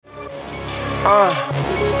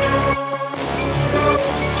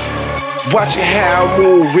Watching how I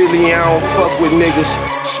move, really I don't fuck with niggas.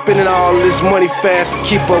 Spending all this money fast to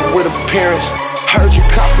keep up with appearance. Heard you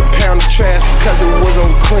cop the pound of trash because it was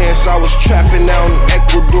on clearance. I was trapping out in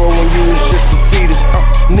Ecuador when you was just a fetus.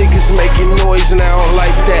 Niggas making noise and I don't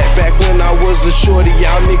like that. Back when I was a shorty,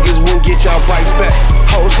 y'all niggas wouldn't get y'all bikes back.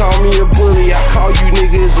 Hoes call me a bully, I call you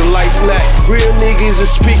niggas a light snack. Real niggas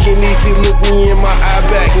are speaking, need to look me in my eye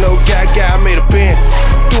back. No guy, I made a band,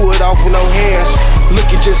 threw it off with no hands.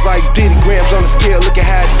 Looking just like Diddy, grams on the scale, look at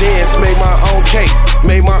how I dance. Made my own cake,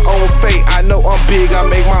 made my own fate. I know I'm big, I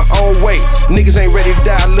make my own way. Niggas ain't ready to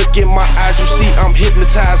die, look in my eyes, you see I'm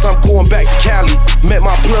hypnotized. I'm going back to Cali, met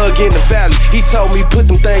my plug in the valley. He told me put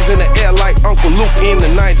them things in the air like Uncle Luke in the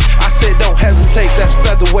 90s. I said don't hesitate, that's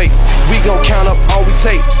featherweight. We gon' count up all we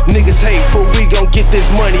take. Niggas hate, but we gon' get this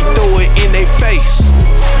money, throw it in they face.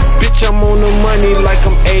 Bitch, I'm on the money like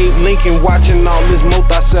I'm Abe Lincoln. Watching all this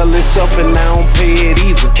multi sell itself and I don't pay it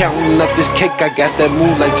either. Counting up this cake, I got that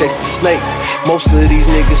move like Jake the Snake. Most of these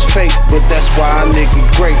niggas fake, but that's why I nigga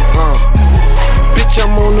great, Bitch,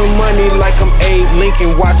 I'm on the money like I'm Abe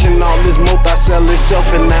Lincoln. Watching all this multi sell itself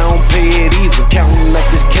and I don't pay it either. Counting up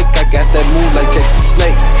this cake, I got that move like Jake the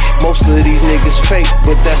Snake. Most of these niggas fake,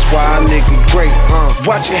 but that's why I nigga great,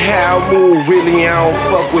 Watching how I move, really I don't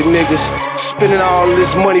fuck with niggas. Spending all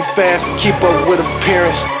this money fast to keep up with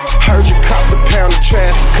appearance. Heard you cop the pound of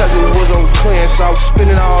trash because it was on clearance. I was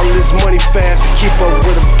spending all this money fast to keep up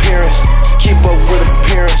with appearance. Keep up with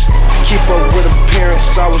appearance, keep up with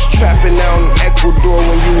appearance. I was trapping out in Ecuador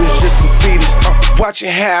when you was just a fetus. Watching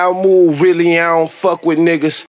how I move, really I don't fuck with niggas.